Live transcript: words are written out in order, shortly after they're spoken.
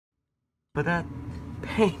But that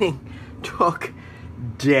painting took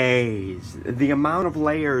days. The amount of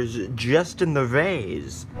layers just in the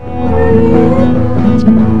vase.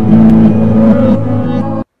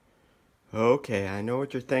 Okay, I know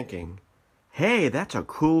what you're thinking. Hey, that's a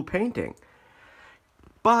cool painting.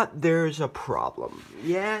 But there's a problem.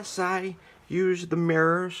 Yes, I used the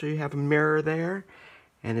mirror, so you have a mirror there.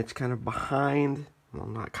 And it's kind of behind, well,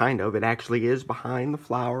 not kind of, it actually is behind the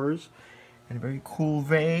flowers. And a very cool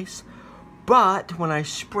vase. But when I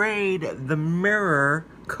sprayed the mirror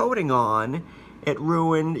coating on, it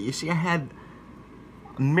ruined, you see I had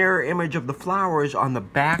a mirror image of the flowers on the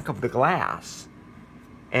back of the glass.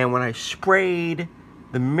 And when I sprayed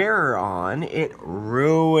the mirror on, it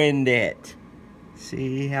ruined it.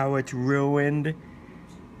 See how it's ruined?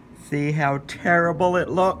 See how terrible it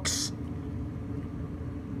looks?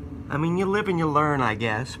 I mean, you live and you learn, I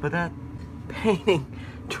guess, but that painting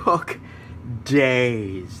took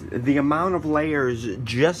days. The amount of layers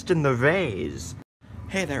just in the vase.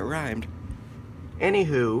 Hey, that rhymed.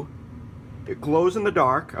 Anywho, it glows in the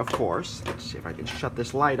dark, of course. Let's see if I can shut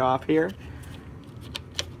this light off here.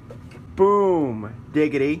 Boom!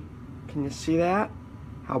 Diggity. Can you see that?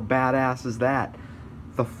 How badass is that?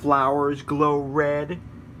 The flowers glow red.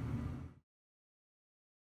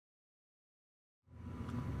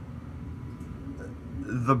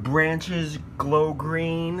 The branches glow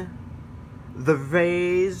green. The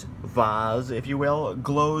vase, if you will,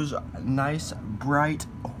 glows nice, bright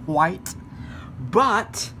white.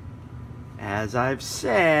 But, as I've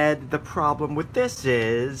said, the problem with this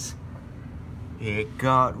is it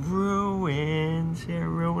got ruined. See how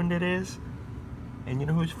ruined it is? And you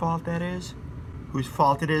know whose fault that is? Whose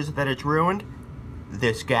fault it is that it's ruined?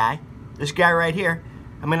 This guy. This guy right here.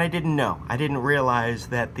 I mean, I didn't know. I didn't realize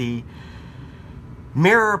that the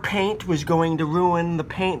mirror paint was going to ruin the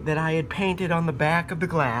paint that I had painted on the back of the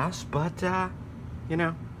glass, but, you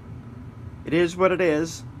know, it is what it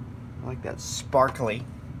is. I like that sparkly.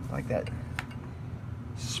 I like that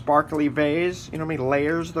sparkly vase. You know how many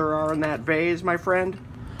layers there are in that vase, my friend?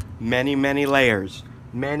 Many, many layers.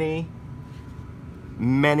 Many,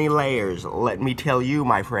 many layers, let me tell you,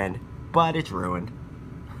 my friend. But it's ruined.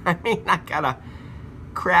 I mean, I got a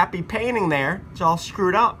crappy painting there. It's all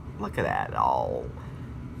screwed up. Look at that, all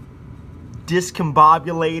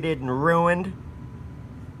discombobulated and ruined.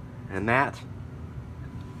 And that's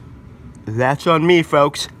on me,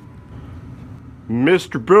 folks.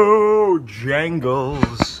 Mr.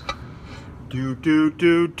 Bojangles. Do, do,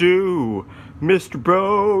 do, do. Mr.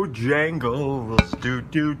 Bojangles. Do,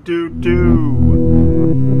 do, do, do.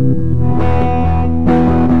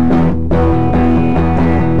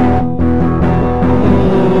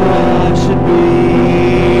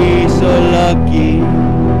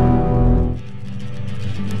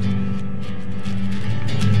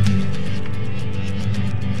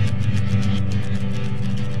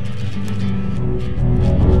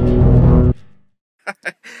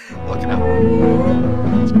 Look it up.